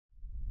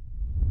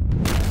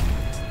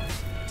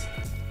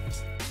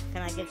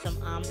I get some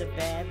the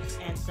bevs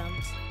and some...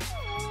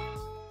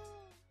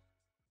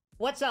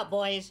 What's up,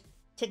 boys?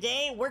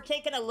 Today, we're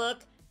taking a look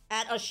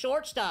at a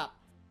shortstop.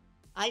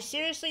 I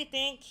seriously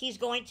think he's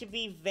going to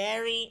be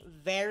very,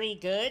 very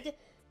good.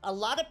 A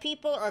lot of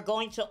people are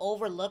going to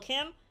overlook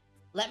him.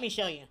 Let me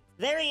show you.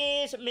 There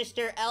he is,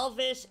 Mr.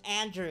 Elvis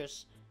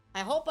Andrus. I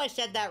hope I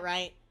said that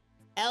right.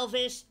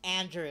 Elvis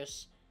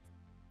Andrus.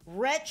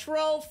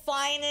 Retro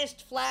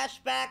Finest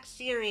Flashback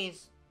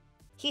Series.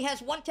 He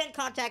has 110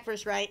 contact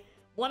versus right,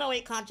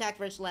 108 contact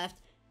versus left,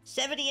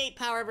 78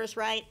 power versus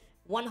right,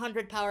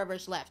 100 power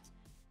versus left.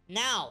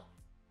 Now,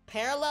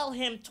 parallel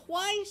him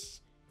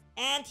twice,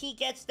 and he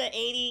gets the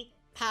 80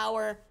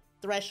 power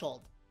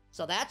threshold.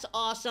 So that's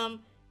awesome,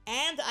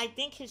 and I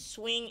think his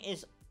swing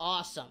is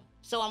awesome.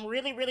 So I'm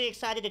really, really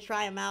excited to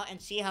try him out and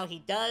see how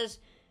he does.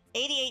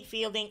 88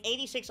 fielding,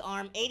 86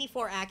 arm,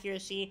 84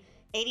 accuracy,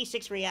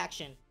 86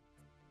 reaction.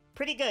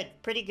 Pretty good,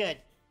 pretty good.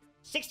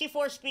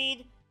 64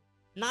 speed,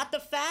 not the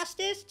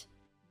fastest,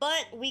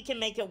 but we can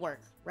make it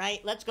work, right?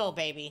 Let's go,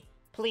 baby.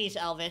 Please,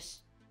 Elvis.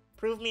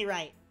 Prove me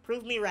right.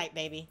 Prove me right,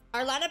 baby.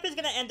 Our lineup is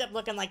going to end up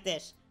looking like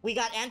this. We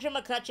got Andrew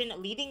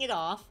McCutchen leading it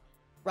off,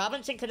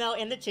 Robinson Cano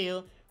in the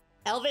 2,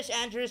 Elvis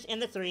Andrus in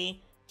the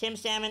 3, Tim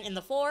Salmon in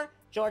the 4,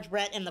 George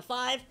Brett in the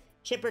 5,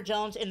 Chipper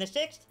Jones in the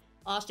 6th,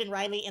 Austin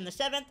Riley in the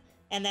 7th,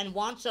 and then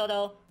Juan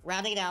Soto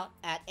rounding it out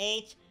at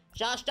 8.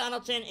 Josh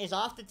Donaldson is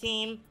off the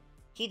team.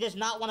 He does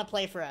not want to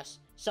play for us,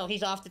 so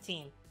he's off the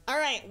team. All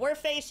right, we're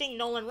facing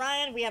Nolan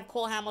Ryan. We have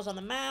Cole Hamels on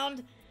the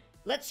mound.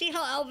 Let's see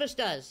how Elvis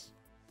does.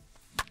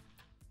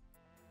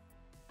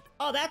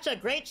 Oh, that's a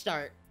great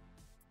start.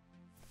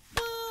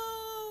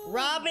 Boom!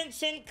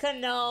 Robinson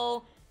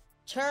Cano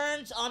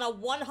turns on a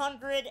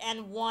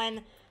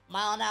 101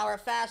 mile an hour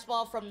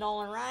fastball from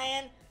Nolan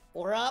Ryan.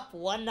 We're up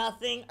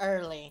 1-0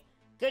 early.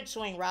 Good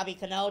swing, Robbie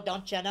Cano,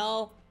 don't you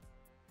know?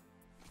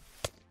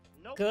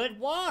 Nope. Good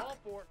walk.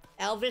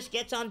 Elvis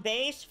gets on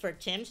base for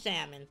Tim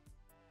Salmon.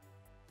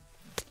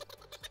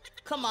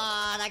 Come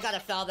on, I gotta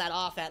foul that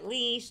off at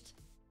least.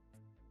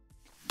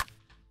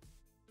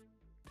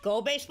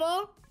 Go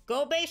baseball?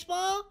 Go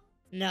baseball?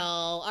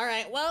 No.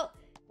 Alright, well,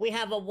 we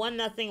have a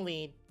 1-0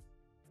 lead.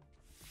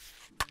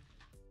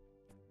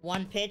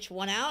 1 pitch,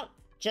 1 out.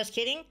 Just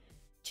kidding.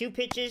 2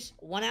 pitches,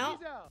 1 out.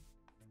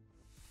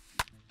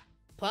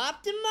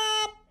 Popped him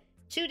up.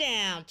 2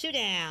 down, 2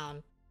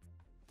 down.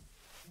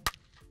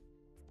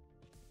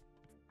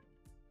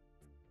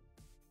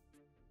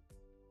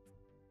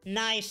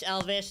 Nice,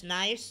 Elvis,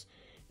 nice.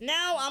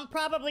 Now, I'm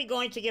probably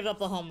going to give up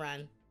a home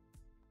run.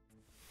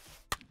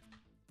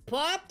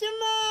 Popped him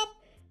up!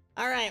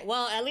 Alright,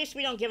 well, at least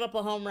we don't give up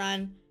a home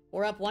run.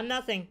 We're up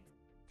 1-0.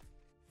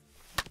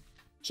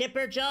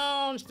 Chipper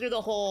Jones through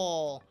the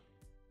hole.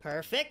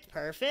 Perfect,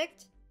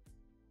 perfect.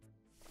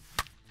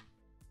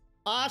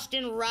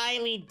 Austin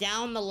Riley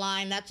down the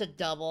line. That's a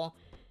double.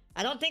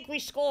 I don't think we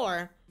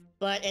score,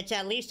 but it's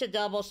at least a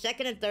double.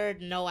 Second and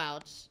third, no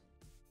outs.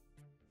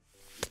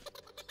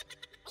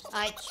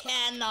 I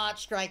cannot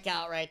strike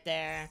out right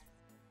there.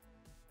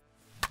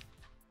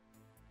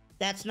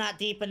 That's not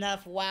deep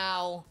enough.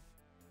 Wow.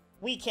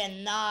 We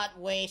cannot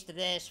waste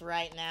this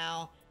right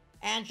now.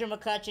 Andrew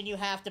McCutchen, you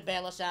have to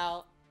bail us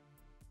out.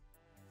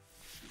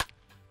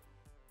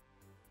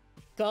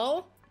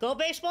 Go. Go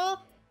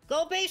baseball.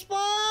 Go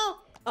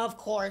baseball. Of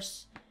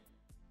course.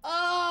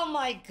 Oh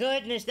my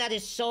goodness. That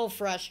is so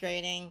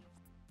frustrating.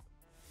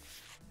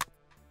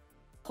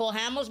 Cole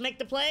Hamels, make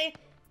the play.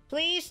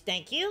 Please.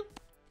 Thank you.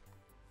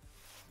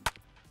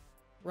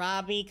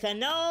 Robbie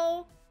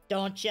Cano,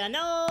 don't ya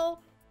know?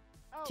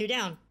 2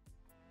 down.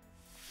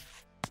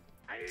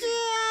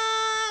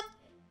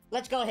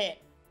 Let's go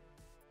hit.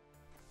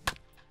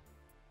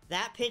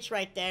 That pitch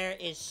right there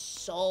is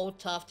so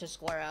tough to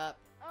square up.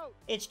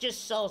 It's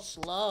just so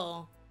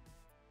slow.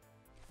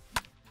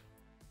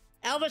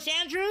 Elvis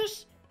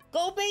Andrus,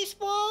 go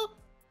baseball,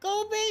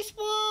 go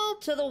baseball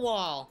to the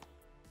wall.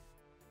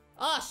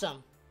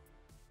 Awesome.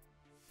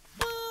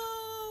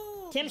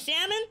 Boom. Tim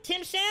Salmon,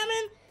 Tim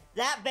Salmon.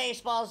 That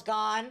baseball's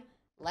gone.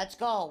 Let's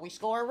go. We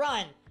score a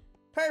run.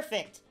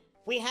 Perfect.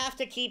 We have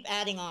to keep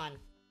adding on.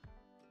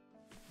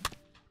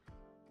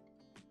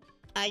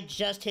 I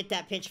just hit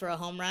that pitch for a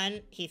home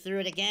run. He threw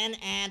it again,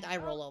 and I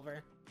roll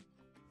over.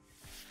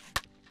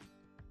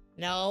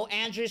 No,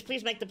 Andrews,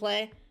 please make the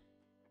play.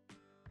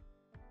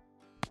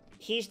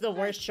 He's the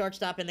worst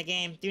shortstop in the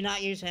game. Do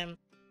not use him.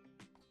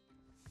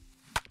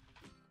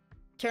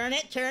 Turn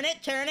it, turn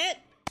it, turn it.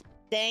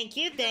 Thank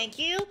you, thank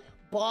you.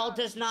 Ball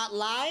does not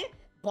lie.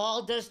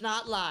 Ball does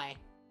not lie.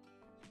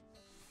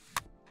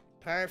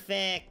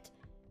 Perfect.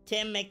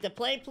 Tim, make the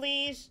play,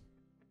 please.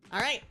 All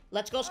right,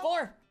 let's go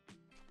score.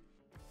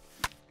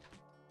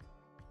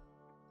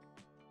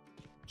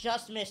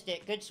 Just missed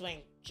it. Good swing.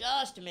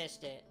 Just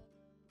missed it.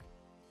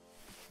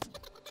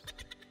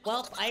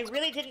 Well, I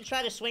really didn't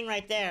try to swing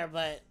right there,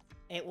 but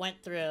it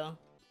went through.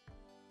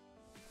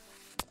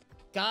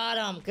 Got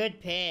him. Good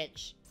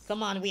pitch.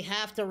 Come on, we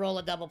have to roll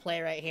a double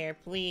play right here,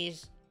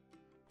 please.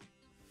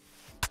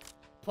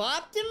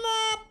 Popped him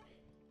up.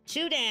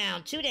 2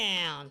 down, 2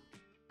 down.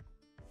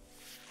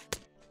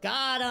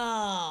 Got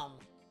him!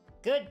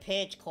 Good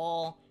pitch,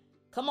 Cole.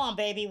 Come on,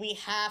 baby. We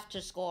have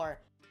to score.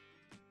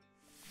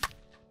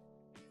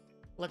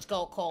 Let's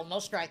go, Cole. No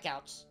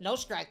strikeouts. No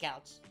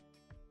strikeouts.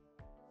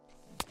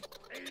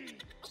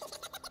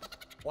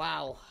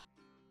 Wow.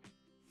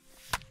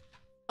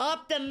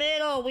 Up the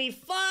middle. We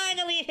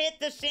finally hit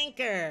the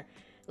sinker.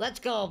 Let's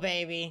go,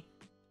 baby.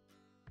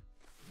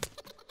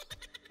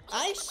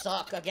 I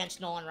suck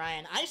against Nolan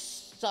Ryan. I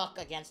suck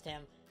against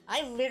him.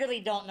 I literally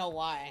don't know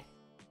why.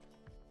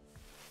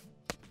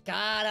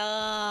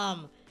 Got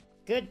him.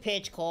 Good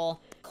pitch,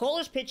 Cole. Cole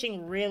is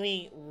pitching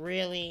really,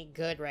 really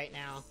good right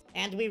now.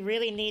 And we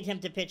really need him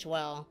to pitch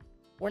well.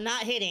 We're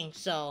not hitting,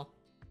 so...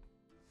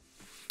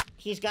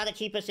 he's got to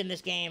keep us in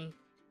this game.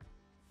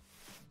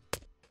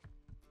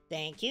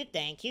 Thank you,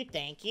 thank you,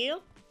 thank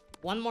you.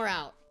 One more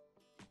out.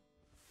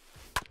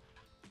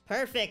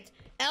 Perfect.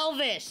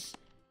 Elvis!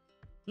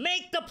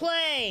 Make the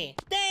play!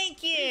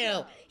 Thank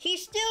you! He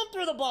still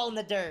threw the ball in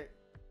the dirt.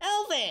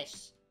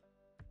 Elvis!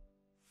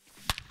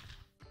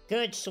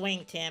 Good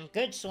swing, Tim.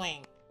 Good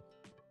swing.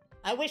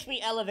 I wish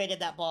we elevated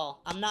that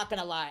ball. I'm not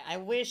gonna lie. I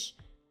wish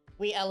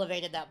we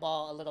elevated that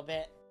ball a little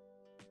bit.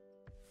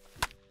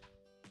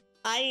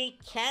 I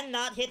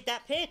cannot hit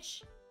that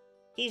pitch.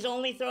 He's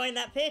only throwing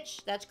that pitch.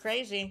 That's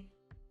crazy.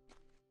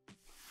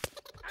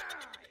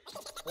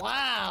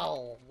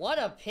 Wow. What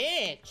a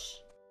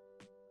pitch.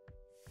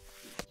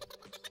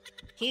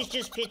 He's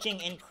just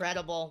pitching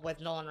incredible with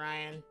Nolan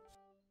Ryan.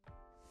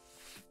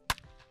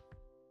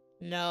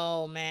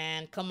 No,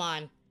 man. Come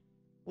on.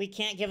 We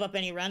can't give up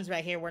any runs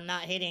right here. We're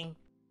not hitting.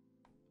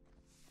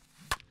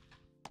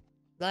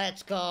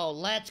 Let's go.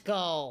 Let's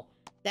go.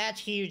 That's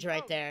huge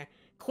right there.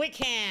 Quick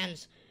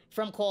hands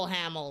from Cole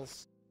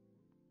Hamels.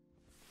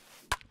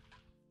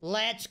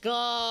 Let's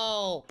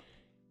go.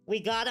 We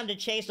got him to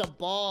chase a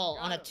ball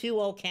on a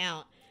 2-0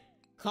 count.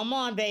 Come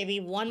on, baby.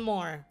 One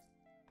more.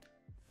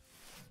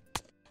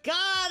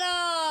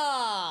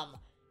 Got him!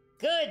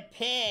 Good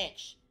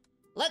pitch.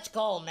 Let's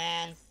go,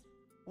 man.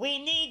 We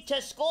need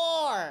to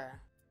score.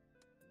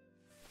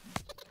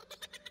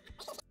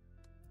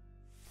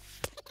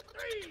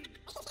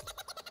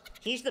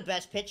 He's the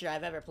best pitcher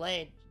I've ever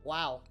played.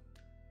 Wow.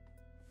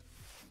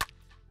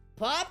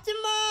 Popped him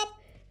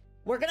up.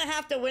 We're gonna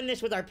have to win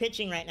this with our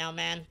pitching right now,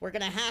 man. We're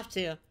gonna have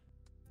to.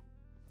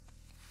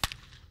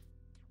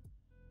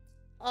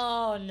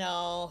 Oh,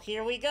 no.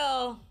 Here we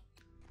go.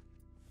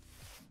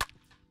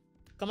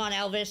 Come on,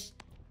 Elvis.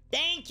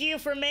 Thank you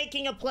for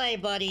making a play,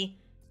 buddy.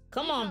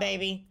 Come on,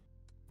 baby.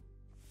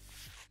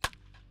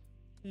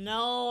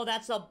 No,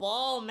 that's a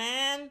ball,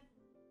 man.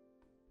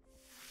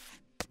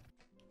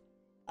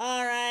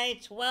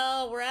 Alright,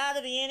 well, we're out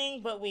of the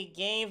inning, but we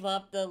gave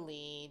up the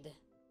lead.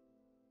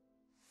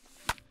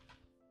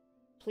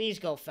 Please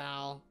go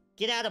foul.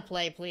 Get out of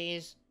play,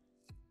 please.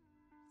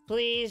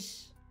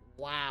 Please.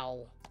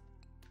 Wow.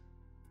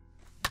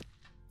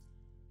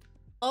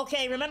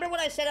 Okay, remember what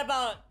I said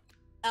about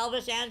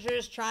Elvis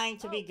Andrus trying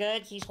to be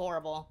good? He's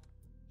horrible.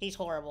 He's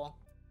horrible.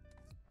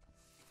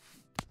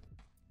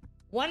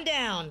 One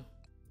down.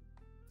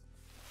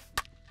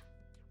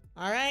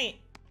 Alright.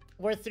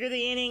 We're through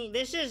the inning.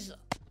 This is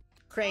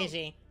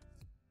crazy.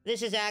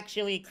 This is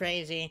actually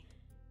crazy.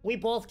 We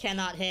both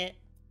cannot hit.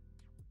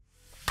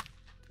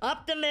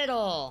 Up the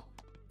middle.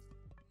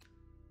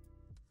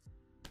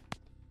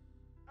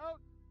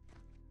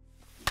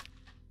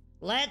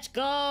 Let's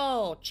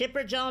go.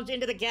 Chipper Jones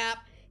into the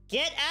gap.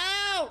 Get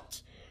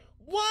out!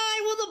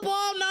 Why will the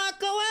ball not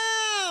go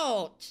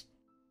out?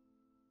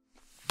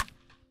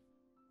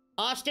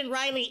 Austin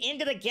Riley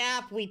into the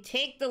gap. We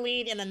take the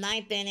lead in the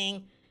 9th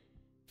inning.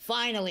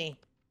 Finally.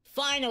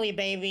 Finally,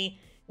 baby.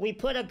 We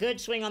put a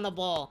good swing on the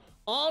ball.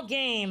 All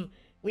game,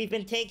 we've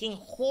been taking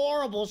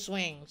horrible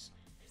swings.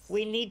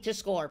 We need to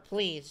score,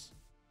 please.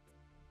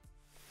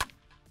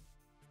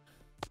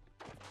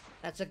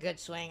 That's a good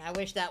swing. I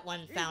wish that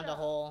one found a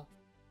hole.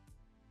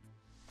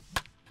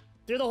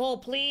 Through the hole,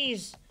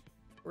 please.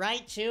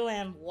 Right to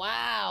him.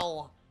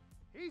 Wow.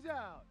 He's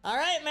out. All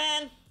right,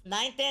 man.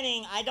 9th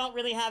inning. I don't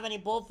really have any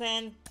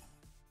bullpen.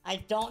 I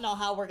don't know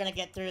how we're going to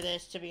get through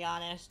this, to be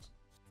honest.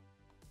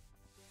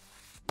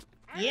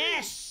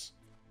 Yes!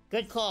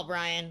 Good call,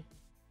 Brian.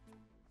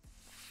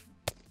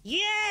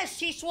 Yes!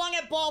 He swung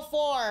at ball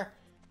 4.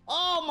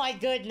 Oh, my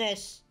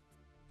goodness.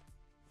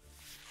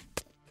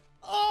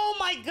 Oh,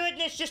 my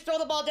goodness. Just throw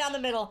the ball down the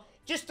middle.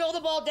 Just throw the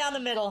ball down the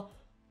middle.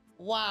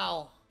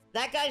 Wow.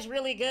 That guy's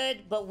really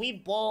good, but we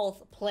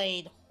both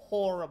played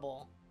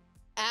horrible.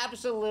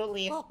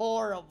 Absolutely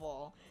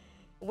horrible.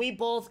 We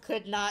both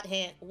could not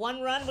hit.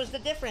 1 run was the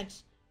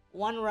difference.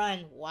 1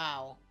 run.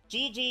 Wow.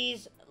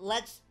 GG's.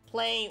 Let's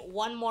play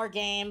one more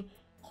game.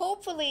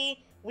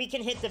 Hopefully, we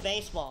can hit the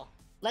baseball.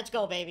 Let's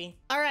go, baby.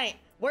 All right.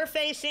 We're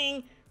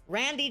facing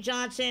Randy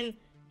Johnson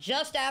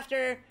just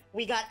after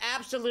we got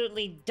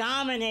absolutely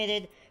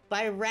dominated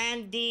by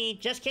Randy.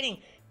 Just kidding.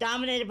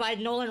 Dominated by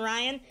Nolan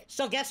Ryan.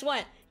 So guess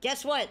what?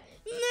 Guess what?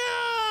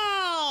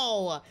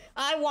 No!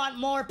 I want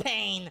more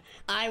pain.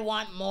 I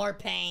want more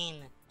pain.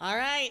 All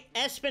right,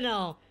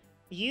 Espino.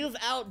 You've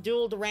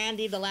outdueled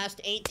Randy the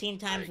last 18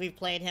 times we've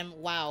played him.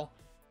 Wow.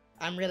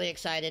 I'm really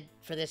excited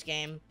for this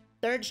game.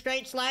 Third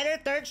straight slider.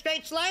 Third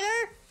straight slider.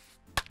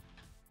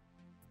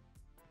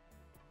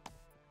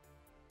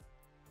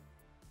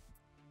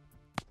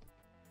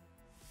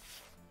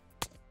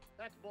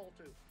 That's ball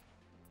 2.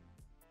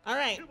 All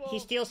right. He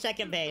steals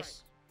second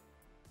base.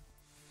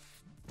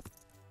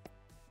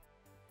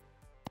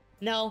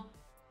 No.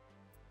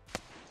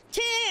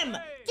 Tim!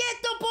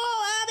 Get the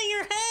ball out of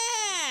your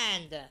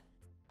hand!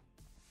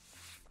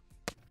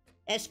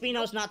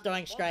 Espino's not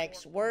throwing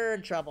strikes. We're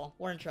in trouble.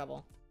 We're in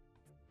trouble.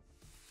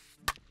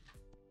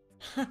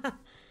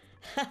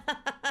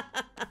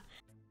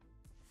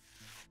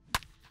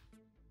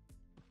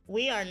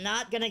 We are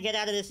not gonna get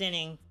out of this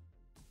inning.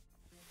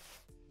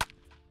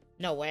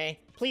 No way.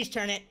 Please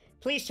turn it.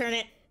 Please turn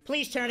it.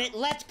 Please turn it.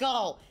 Let's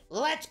go.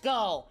 Let's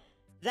go.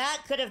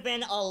 That could have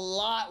been a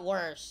lot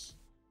worse.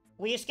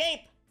 We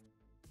escape.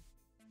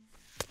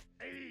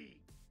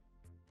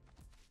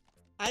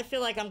 I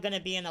feel like I'm gonna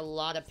be in a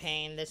lot of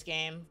pain this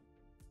game.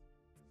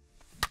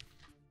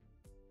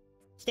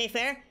 Stay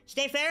fair.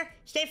 Stay fair.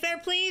 Stay fair,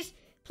 please.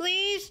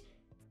 Please.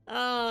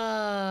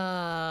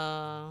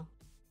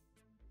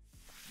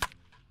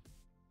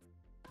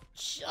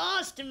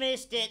 Just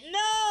missed it.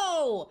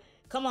 No!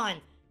 Come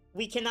on.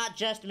 We cannot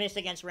just miss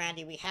against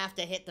Randy. We have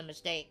to hit the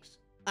mistakes.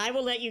 I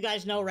will let you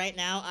guys know right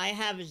now, I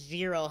have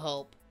zero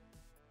hope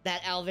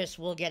that Elvis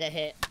will get a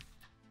hit.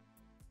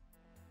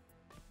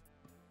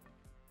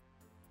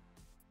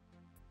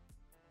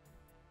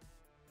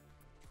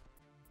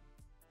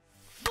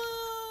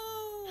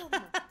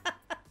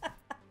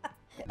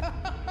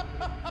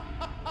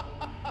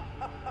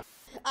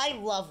 I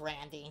love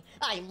Randy.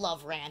 I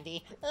love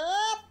Randy.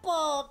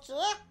 Apple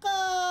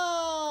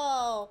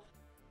Taco!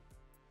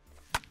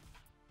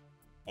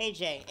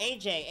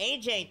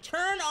 AJ,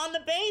 turn on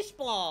the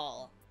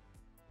baseball!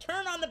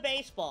 Turn on the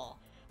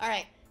baseball.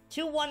 Alright,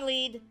 2-1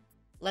 lead.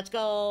 Let's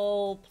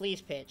go.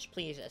 Please pitch.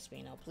 Please,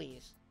 Espino,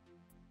 please.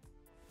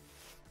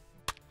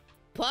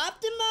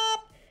 Popped him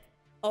up!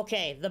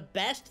 Okay, the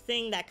best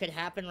thing that could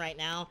happen right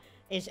now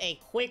is a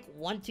quick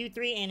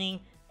 1-2-3 inning,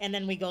 and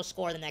then we go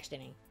score the next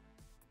inning.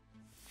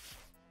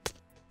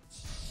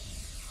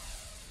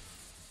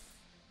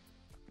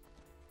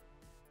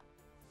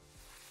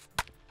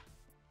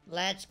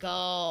 Let's go.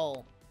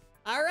 All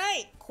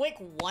right, quick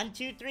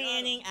 1-2-3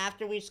 inning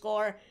after we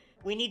score.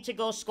 We need to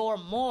go score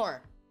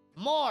more.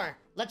 More.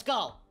 Let's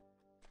go.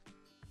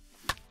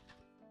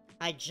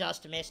 I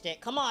just missed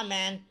it. Come on,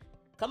 man.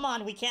 Come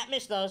on, we can't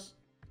miss those.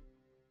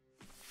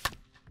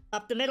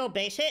 Up the middle,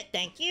 base hit.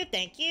 Thank you,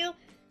 thank you.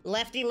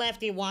 Lefty,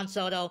 lefty, Juan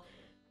Soto.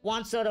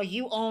 Juan Soto,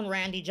 you own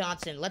Randy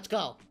Johnson. Let's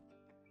go.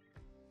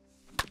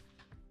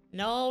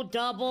 No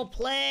double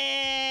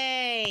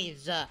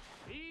plays.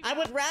 I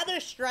would rather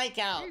strike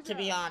out, to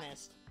be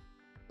honest.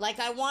 Like,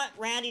 I want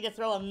Randy to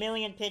throw a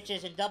million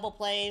pitches and double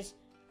plays.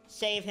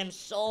 Save him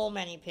so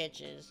many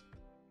pitches.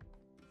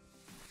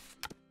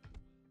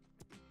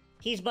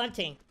 He's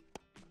bunting.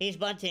 He's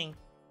bunting.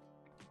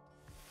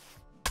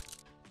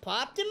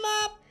 Popped him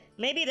up.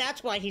 Maybe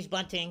that's why he's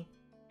bunting.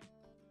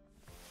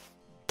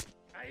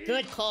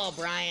 Good call,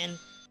 Brian.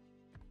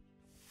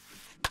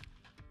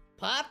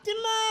 Popped him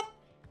up.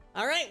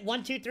 All right,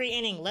 1-2-3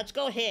 inning. Let's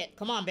go hit.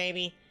 Come on,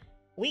 baby.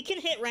 We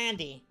can hit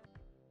Randy.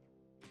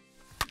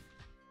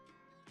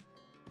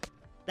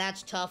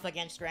 That's tough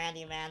against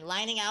Randy, man.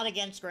 Lining out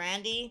against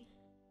Randy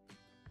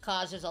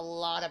causes a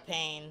lot of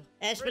pain.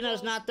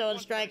 Espino's not throwing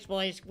strikes,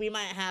 boys. We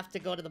might have to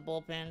go to the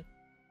bullpen.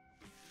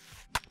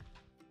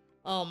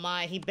 Oh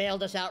my, he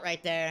bailed us out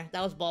right there.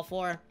 That was ball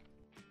 4.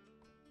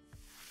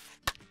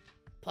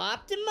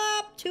 Popped him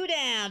up. 2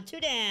 down, 2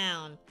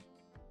 down.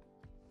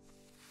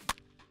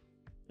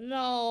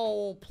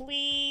 No,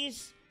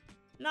 please.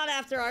 Not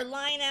after our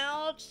line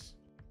outs.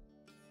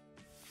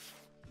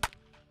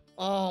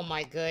 Oh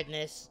my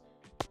goodness.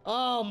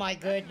 Oh my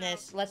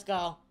goodness. Let's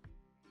go.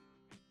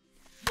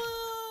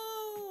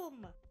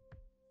 Boom!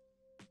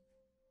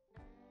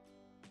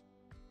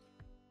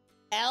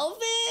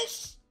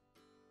 Elvis?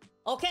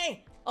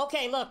 Okay,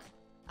 okay, look.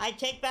 I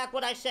take back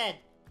what I said.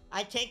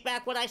 I take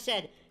back what I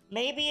said.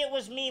 Maybe it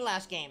was me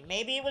last game.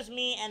 Maybe it was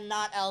me and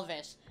not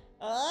Elvis.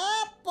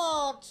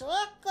 Apple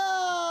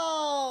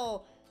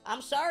Taco!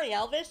 I'm sorry,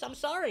 Elvis. I'm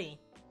sorry.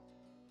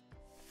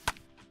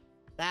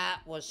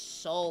 That was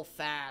so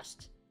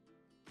fast.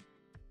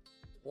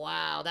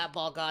 Wow, that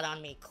ball got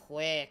on me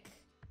quick.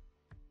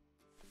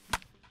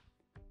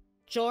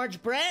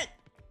 George Brett?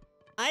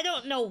 I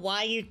don't know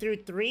why you threw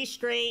 3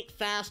 straight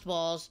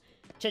fastballs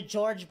to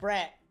George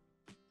Brett.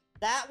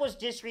 That was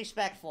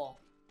disrespectful.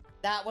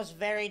 That was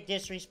very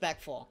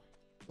disrespectful.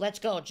 Let's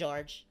go,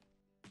 George.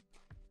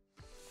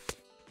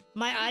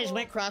 My eyes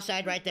went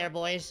cross-eyed right there,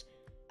 boys.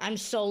 I'm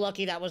so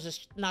lucky that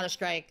was not a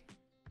strike.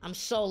 I'm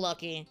so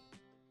lucky.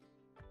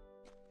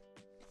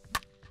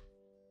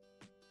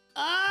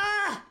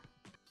 Ah!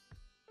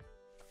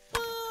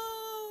 Boom!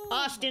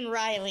 Austin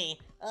Riley.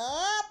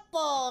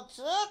 Apple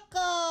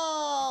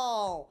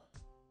Taco!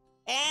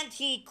 And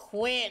he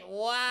quit.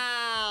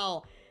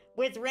 Wow.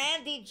 With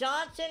Randy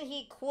Johnson,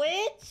 he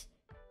quit?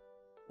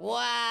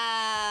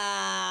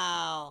 Wow.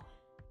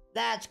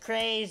 That's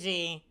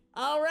crazy.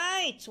 All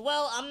right.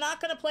 Well, I'm not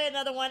going to play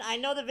another one. I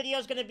know the video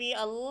is going to be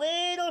a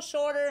little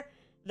shorter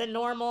than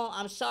normal.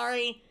 I'm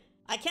sorry.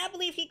 I can't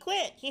believe he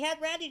quit. He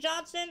had Randy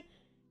Johnson,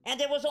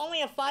 and it was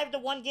only a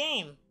 5-1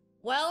 game.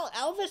 Well,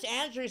 Elvis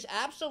Andrus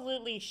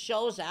absolutely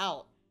shows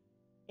out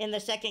in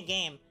the second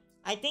game.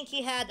 I think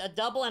he had a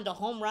double and a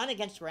home run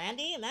against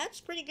Randy, and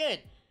that's pretty good.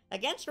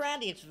 Against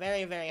Randy, it's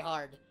very, very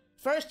hard.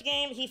 First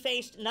game, he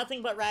faced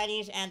nothing but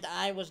righties, and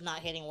I was not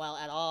hitting well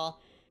at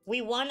all.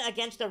 We won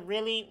against a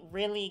really,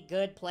 really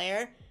good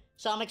player,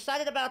 so I'm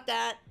excited about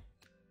that.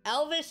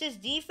 Elvis's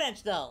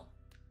defense, though,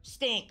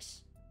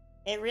 stinks.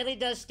 It really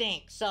does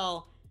stink,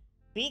 so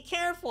be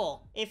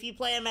careful if you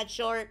play him at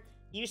short.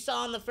 You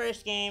saw in the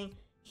first game,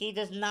 he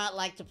does not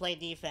like to play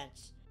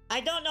defense.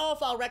 I don't know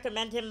if I'll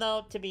recommend him,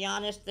 though, to be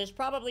honest. There's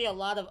probably a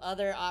lot of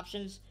other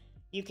options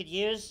you could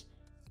use.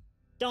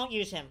 Don't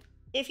use him.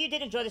 If you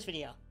did enjoy this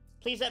video,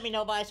 please let me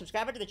know by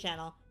subscribing to the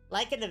channel,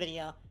 liking the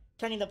video,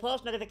 turning the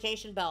post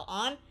notification bell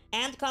on,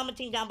 and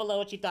commenting down below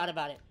what you thought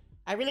about it.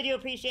 I really do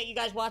appreciate you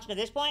guys watching to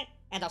this point,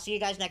 and I'll see you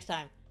guys next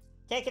time.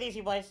 Take it easy,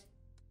 boys.